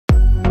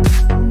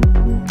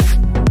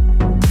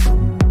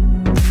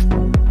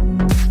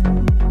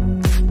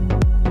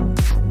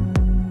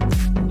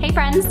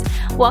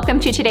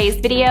Welcome to today's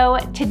video.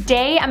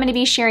 Today I'm going to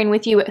be sharing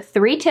with you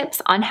 3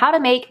 tips on how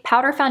to make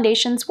powder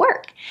foundations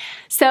work.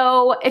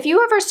 So if you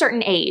are of a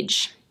certain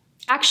age,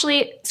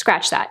 actually,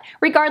 scratch that.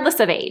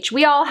 Regardless of age,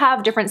 we all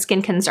have different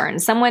skin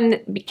concerns. Someone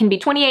that can be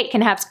 28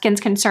 can have skin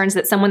concerns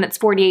that someone that's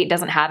 48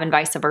 doesn't have, and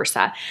vice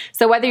versa.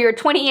 So whether you're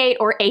 28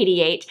 or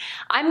 88,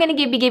 I'm going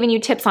to be giving you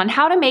tips on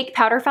how to make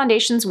powder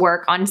foundations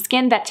work on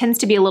skin that tends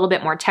to be a little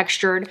bit more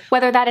textured,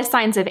 whether that is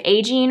signs of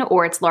aging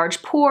or it's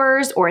large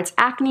pores or it's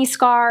acne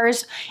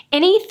scars,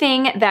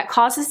 anything that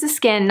causes the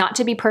skin not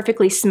to be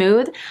perfectly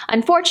smooth.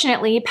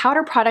 Unfortunately,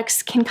 powder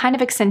products can kind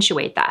of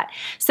accentuate that.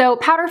 So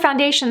powder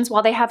foundations,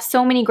 while they have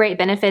so many great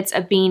benefits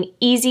of being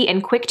easy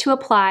and quick to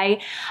apply,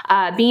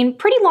 being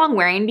pretty long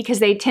wearing because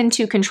they tend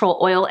to control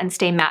oil and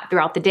stay matte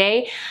throughout the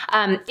day,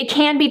 it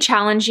can be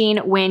challenging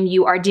when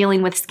you are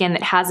dealing with skin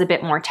that has a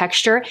bit more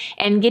texture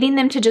and getting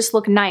them to just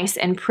look nice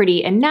and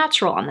pretty and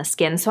natural on the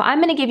skin. So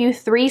I'm going to give you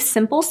 3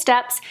 simple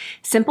steps,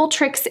 simple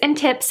tricks and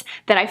tips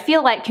that I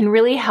feel like can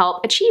really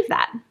help achieve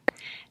that.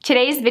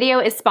 Today's video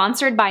is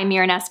sponsored by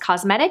Mira-Ness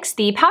Cosmetics.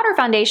 The powder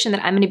foundation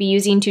that I'm going to be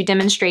using to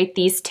demonstrate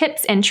these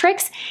tips and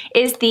tricks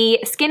is the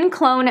Skin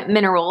Clone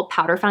Mineral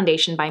Powder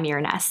Foundation by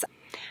Mira-Ness.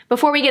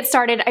 Before we get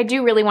started, I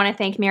do really want to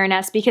thank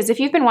Mira-Ness because if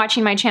you've been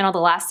watching my channel the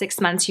last 6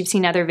 months, you've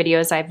seen other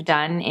videos I've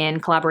done in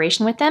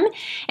collaboration with them.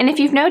 And if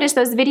you've noticed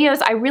those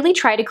videos, I really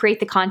try to create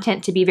the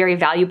content to be very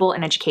valuable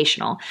and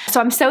educational. So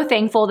I'm so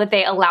thankful that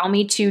they allow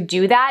me to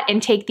do that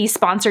and take these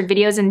sponsored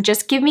videos and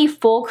just give me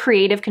full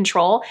creative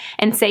control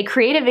and say,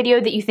 create a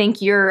video that you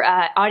think your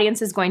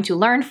audience is going to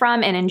learn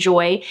from and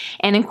enjoy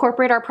and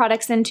incorporate our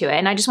products into it.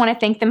 And I just want to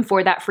thank them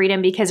for that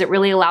freedom because it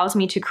really allows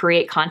me to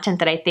create content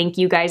that I think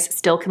you guys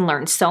still can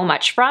learn so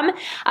much from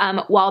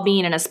while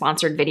being in a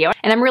sponsored video.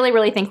 And I'm really,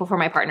 really thankful for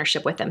my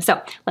partnership with them. So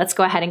let's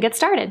go ahead and get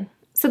started.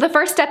 So the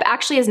first step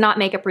actually is not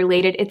makeup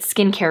related, it's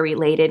skincare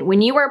related.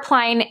 When you are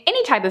applying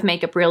any type of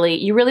makeup really,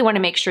 you really want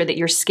to make sure that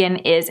your skin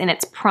is in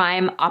its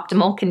prime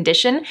optimal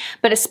condition,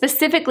 but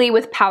specifically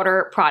with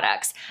powder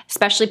products,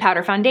 especially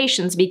powder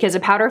foundations, because a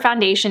powder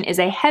foundation is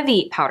a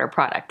heavy powder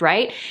product,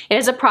 right? It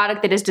is a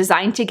product that is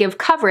designed to give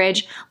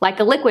coverage like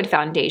a liquid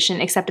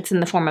foundation, except it's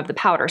in the form of the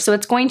powder. So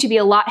it's going to be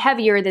a lot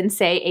heavier than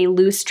say a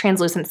loose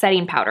translucent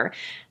setting powder.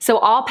 So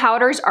all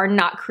powders are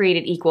not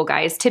created equal,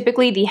 guys.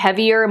 Typically the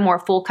heavier, more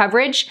full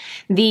coverage,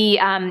 the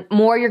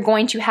more you're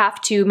going to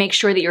have to make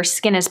sure that your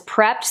skin is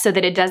prepped so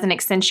that it doesn't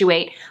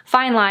accentuate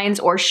fine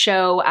lines or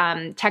show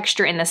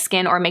texture in the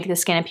skin or make the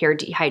skin appear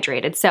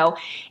dehydrated. So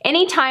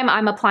anytime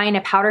I'm applying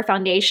a powder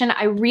foundation,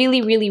 I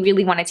really, really,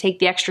 really want to take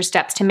the extra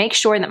steps to make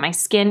sure that my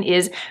skin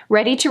is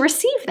ready to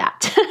receive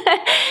that.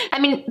 I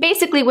mean,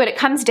 basically what it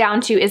comes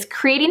down to is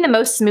creating the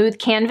most smooth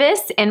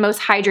canvas and most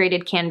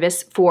hydrated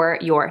canvas for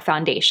your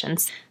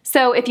foundations.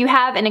 So if you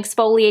have an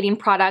exfoliating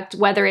product,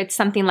 whether it's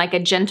something like a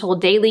gentle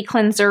daily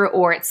cleanser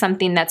or it's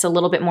something that's a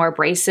little bit more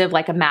abrasive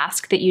like a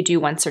mask that you do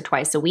once or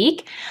twice a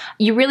week,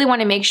 you really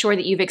want to make sure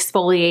that you've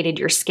exfoliated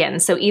your skin.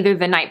 So either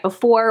the night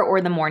before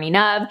or the morning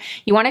of,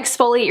 you want to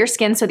exfoliate your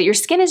skin so that your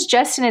skin is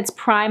just in its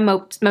prime,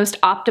 most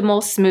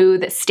optimal,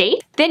 smooth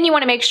state. Then you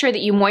want to make sure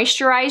that you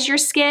moisturize your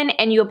skin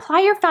and you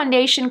apply your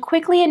foundation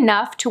quickly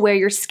enough to where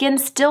your skin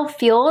still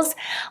feels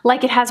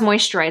like it has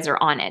moisturizer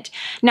on it.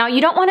 Now you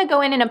don't want to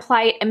go in and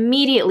apply it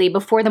immediately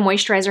before the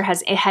moisturizer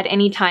has had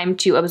any time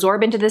to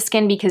absorb into the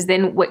skin, because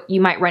then what you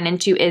might run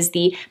into is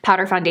the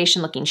powder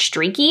foundation looking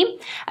streaky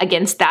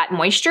against that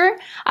moisture.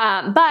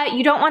 But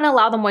you don't want to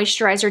allow the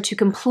moisturizer to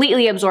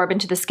completely absorb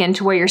into the skin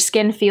to where your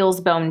skin feels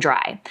bone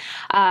dry.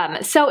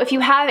 So if you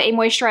have a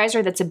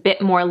moisturizer that's a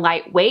bit more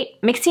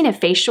lightweight, mixing a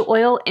facial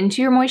oil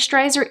into your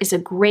moisturizer is a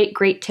great,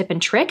 great tip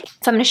and trick.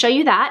 So I'm going to show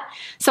you that.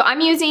 So I'm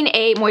using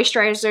a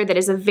moisturizer that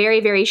is a very,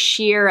 very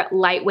sheer,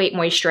 lightweight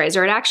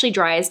moisturizer. It actually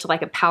dries to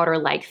like a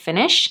powder-like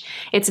finish.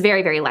 It's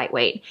very, very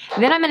lightweight.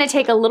 Then I'm going to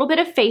take a little bit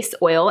of face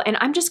oil and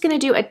I'm just going to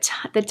do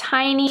the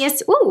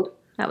tiniest, ooh,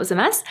 that was a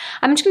mess.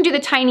 I'm just going to do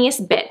the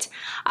tiniest bit.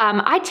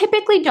 I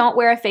typically don't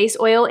wear a face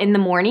oil in the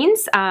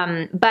mornings,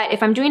 but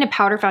if I'm doing a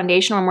powder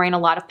foundation or I'm wearing a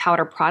lot of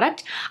powder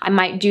product, I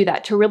might do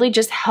that to really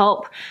just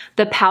help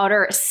the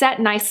powder set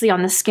nicely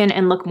on the skin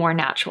and look more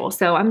natural.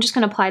 So I'm just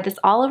going to apply this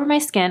all over my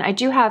skin. I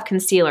do have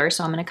concealer,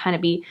 so I'm going to kind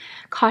of be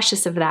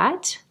cautious of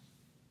that.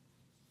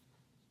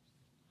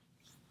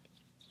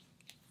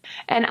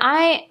 And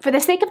for the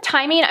sake of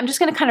timing, I'm just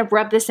going to kind of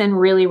rub this in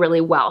really,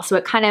 really well so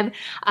it kind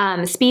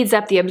of speeds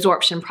up the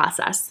absorption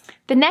process.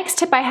 The next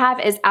tip I have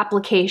is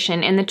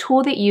application and the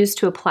tool that you use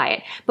to apply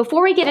it.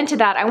 Before we get into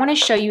that, I want to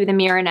show you the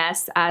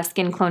Mira-Ness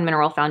Skin Clone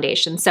Mineral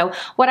Foundation. So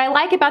what I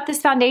like about this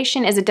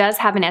foundation is it does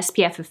have an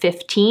SPF of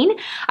 15.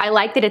 I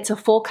like that it's a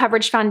full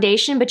coverage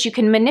foundation, but you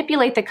can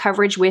manipulate the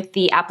coverage with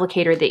the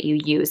applicator that you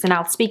use. And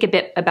I'll speak a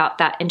bit about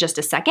that in just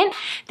a second.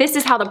 This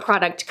is how the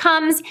product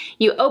comes.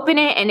 You open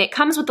it and it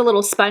comes with a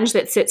little sponge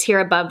that sits here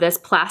above this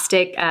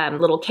plastic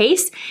little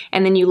case,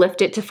 and then you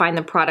lift it to find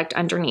the product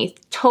underneath.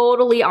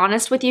 Totally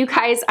honest with you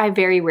guys, I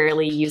very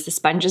rarely use the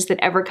sponges that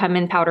ever come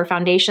in powder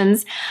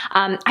foundations.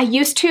 I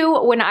used to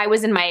when I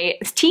was in my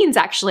teens,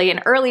 actually, in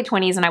early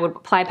 20s, and I would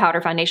apply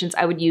powder foundations,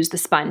 I would use the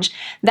sponge.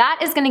 That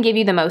is gonna give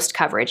you the most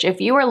coverage.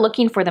 If you are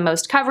looking for the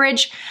most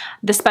coverage,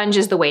 the sponge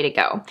is the way to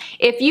go.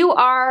 If you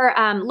are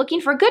looking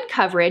for good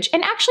coverage,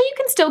 and actually you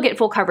can still get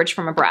full coverage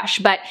from a brush,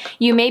 but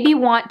you maybe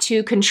want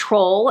to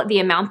control the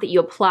amount that you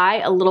apply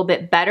a little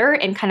bit better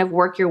and kind of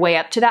work your way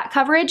up to that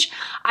coverage,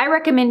 I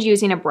recommend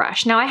using a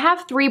brush. Now I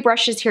have 3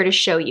 brushes here to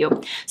show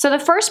you. So the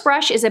first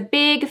brush is a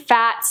big,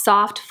 fat,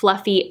 soft,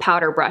 fluffy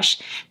powder brush.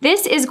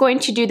 This is going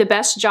to do the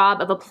best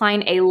job of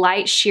applying a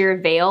light sheer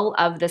veil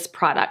of this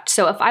product.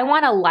 So if I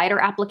want a lighter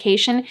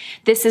application,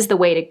 this is the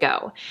way to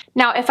go.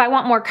 Now if I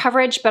want more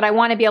coverage, but I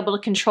want to be able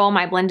to control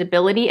my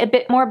blendability a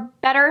bit more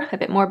better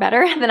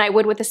than I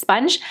would with a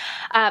sponge,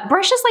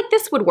 brushes like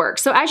this would work.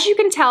 So as you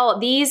can tell,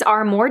 these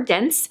are more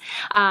dense.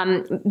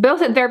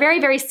 They're very,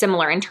 very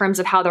similar in terms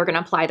of how they're going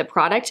to apply the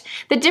product.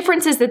 The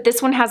difference is that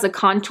this one has a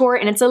contour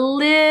and it's a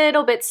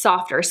little bit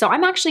softer. So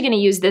I'm actually going to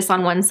use this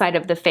on one side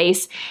of the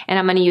face and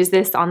I'm going to use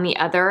this on the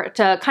other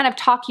to kind of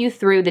talk you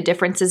through the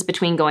differences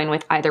between going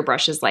with either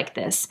brushes like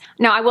this.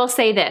 Now I will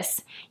say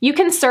this, you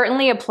can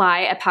certainly apply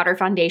a powder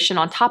foundation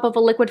on top of a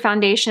liquid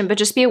foundation, but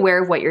just be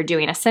aware of what you're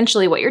doing.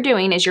 Essentially what you're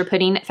doing is you're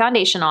putting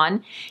foundation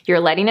on, you're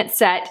letting it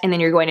set, and then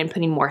you're going and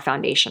putting more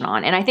foundation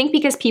on. And I think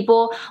because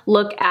people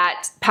look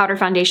at powder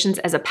foundations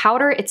as a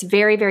powder, it's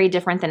very, very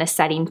different than a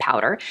setting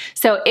powder.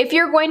 So if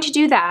you're going to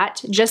do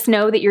that, just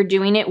know that you're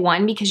doing it,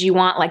 1, because you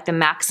want like the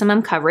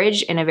maximum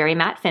coverage in a very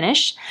matte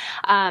finish,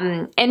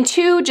 and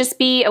 2, just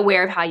be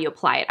aware of how you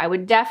apply it. I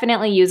would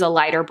definitely use a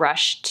lighter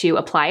brush to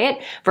apply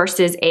it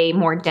versus a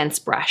more dense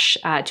brush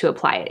to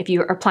apply it if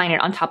you are applying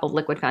it on top of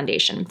liquid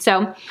foundation.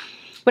 So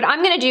what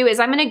I'm gonna do is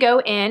I'm gonna go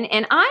in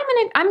and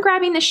I'm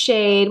grabbing the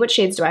shade. What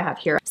shades do I have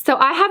here? So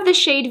I have the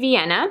shade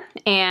Vienna,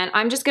 and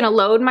I'm just gonna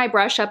load my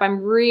brush up.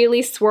 I'm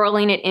really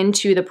swirling it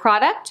into the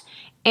product.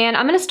 And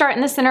I'm gonna start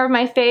in the center of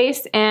my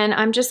face, and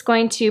I'm just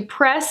going to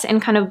press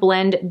and kind of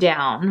blend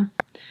down.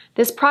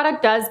 This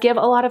product does give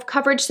a lot of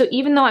coverage, so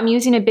even though I'm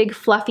using a big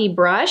fluffy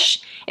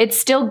brush, it's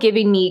still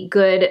giving me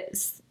good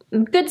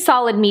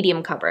solid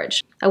medium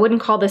coverage. I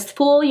wouldn't call this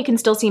full, you can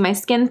still see my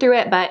skin through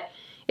it, but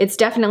it's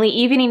definitely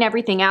evening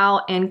everything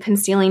out and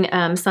concealing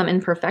some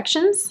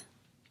imperfections.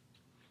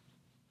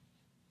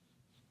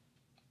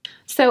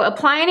 So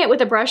applying it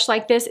with a brush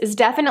like this is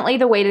definitely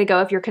the way to go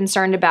if you're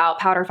concerned about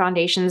powder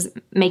foundations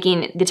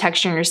making the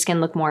texture in your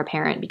skin look more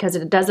apparent, because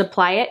it does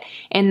apply it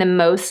in the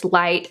most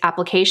light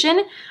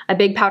application. A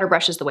big powder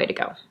brush is the way to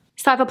go.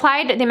 So I've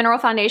applied the mineral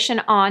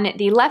foundation on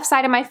the left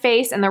side of my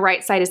face, and the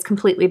right side is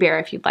completely bare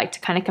if you'd like to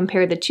kind of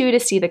compare the two to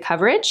see the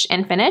coverage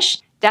and finish.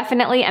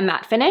 Definitely a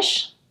matte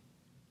finish.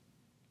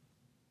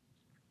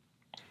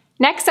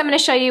 Next, I'm going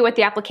to show you what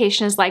the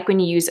application is like when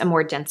you use a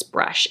more dense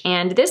brush.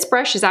 And this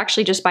brush is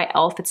actually just by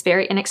e.l.f. It's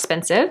very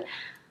inexpensive.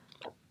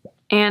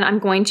 And I'm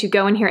going to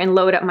go in here and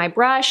load up my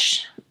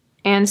brush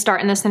and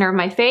start in the center of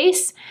my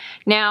face.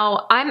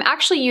 Now, I'm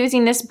actually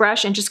using this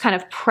brush and just kind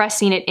of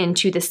pressing it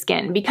into the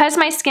skin. Because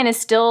my skin is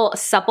still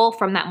supple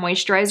from that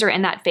moisturizer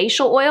and that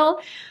facial oil,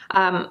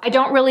 I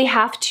don't really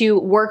have to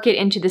work it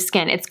into the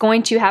skin. It's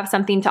going to have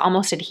something to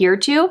almost adhere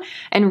to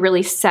and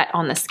really set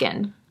on the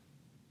skin.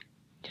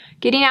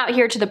 Getting out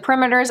here to the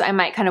perimeters, I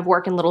might kind of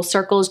work in little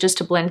circles just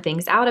to blend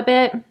things out a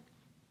bit.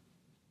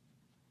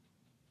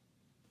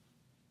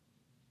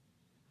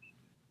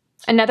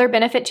 Another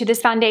benefit to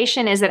this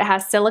foundation is that it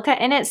has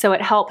silica in it, so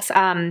it helps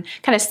kind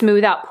of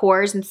smooth out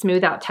pores and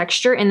smooth out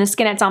texture in the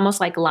skin. It's almost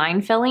like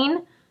line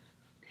filling.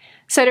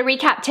 So to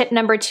recap tip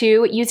number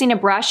 2, using a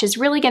brush is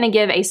really going to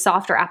give a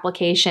softer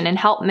application and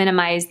help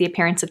minimize the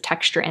appearance of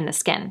texture in the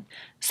skin.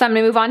 So I'm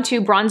going to move on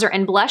to bronzer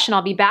and blush, and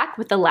I'll be back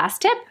with the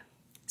last tip.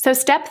 So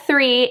step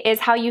 3 is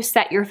how you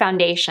set your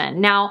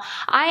foundation. Now,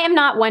 I am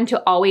not one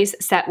to always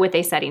set with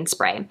a setting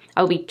spray.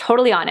 I'll be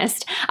totally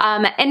honest.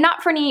 And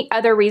not for any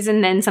other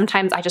reason than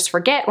sometimes I just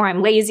forget, or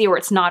I'm lazy, or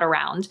it's not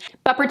around.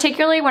 But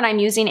particularly when I'm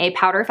using a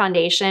powder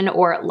foundation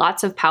or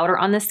lots of powder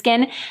on the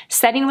skin,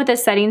 setting with a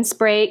setting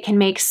spray can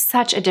make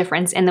such a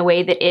difference in the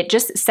way that it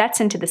just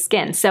sets into the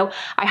skin. So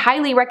I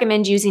highly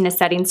recommend using a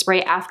setting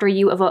spray after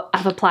you have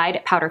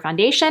applied powder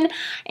foundation,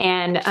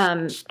 and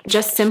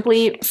just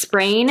simply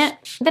spraying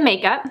the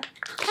makeup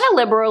kind of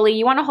liberally.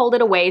 You want to hold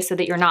it away so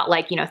that you're not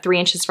like, 3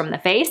 inches from the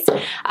face.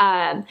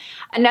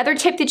 Another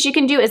tip that you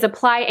can do is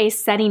apply a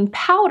setting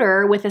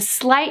powder with a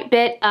slight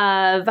bit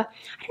of, I don't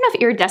know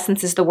if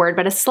iridescence is the word,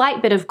 but a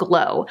slight bit of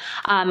glow.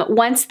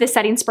 Once the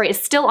setting spray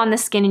is still on the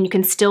skin and you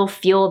can still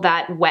feel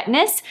that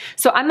wetness.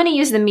 So I'm going to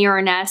use the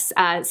Miro-Ness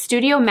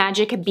Studio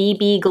Magic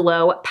BB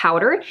Glow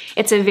Powder.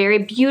 It's a very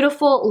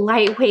beautiful,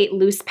 lightweight,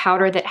 loose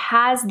powder that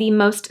has the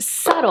most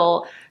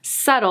subtle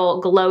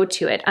subtle glow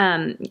to it.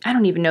 I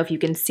don't even know if you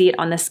can see it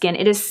on the skin.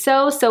 It is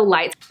so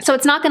light. So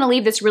it's not gonna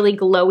leave this really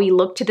glowy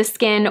look to the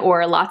skin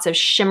or lots of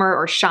shimmer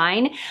or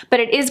shine, but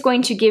it is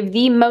going to give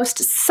the most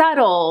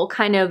subtle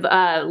kind of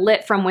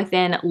lit from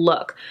within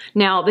look.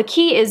 Now, the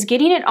key is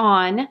getting it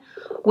on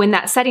when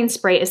that setting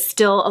spray is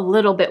still a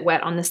little bit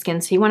wet on the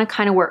skin. So you wanna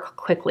kind of work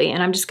quickly.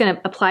 And I'm just gonna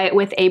apply it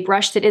with a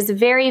brush that is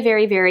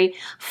very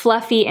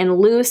fluffy and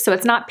loose. So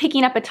it's not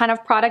picking up a ton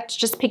of product,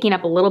 just picking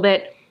up a little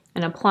bit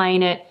and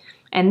applying it.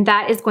 And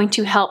that is going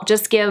to help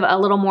just give a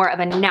little more of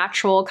a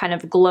natural kind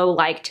of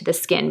glow-like to the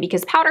skin,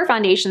 because powder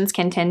foundations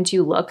can tend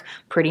to look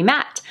pretty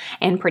matte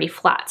and pretty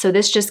flat. So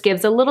this just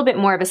gives a little bit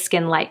more of a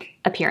skin-like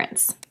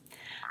appearance.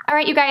 All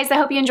right, you guys, I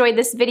hope you enjoyed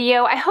this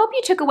video. I hope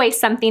you took away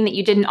something that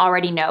you didn't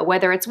already know,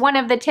 whether it's one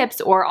of the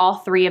tips or all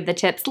three of the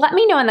tips. Let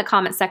me know in the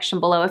comment section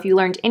below if you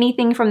learned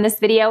anything from this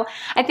video.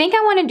 I think I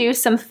want to do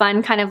some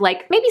fun kind of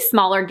like maybe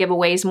smaller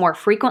giveaways more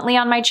frequently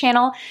on my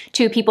channel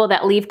to people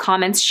that leave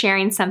comments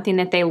sharing something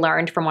that they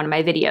learned from one of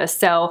my videos.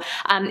 So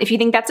if you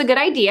think that's a good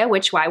idea,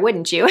 which why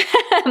wouldn't you,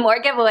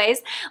 more giveaways,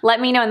 let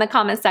me know in the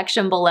comment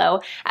section below.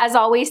 As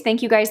always,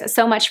 thank you guys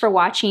so much for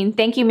watching.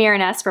 Thank you, Mira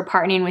Ness, for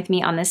partnering with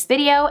me on this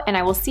video, and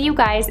I will see you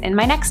guys in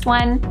my next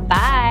one.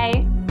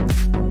 Bye!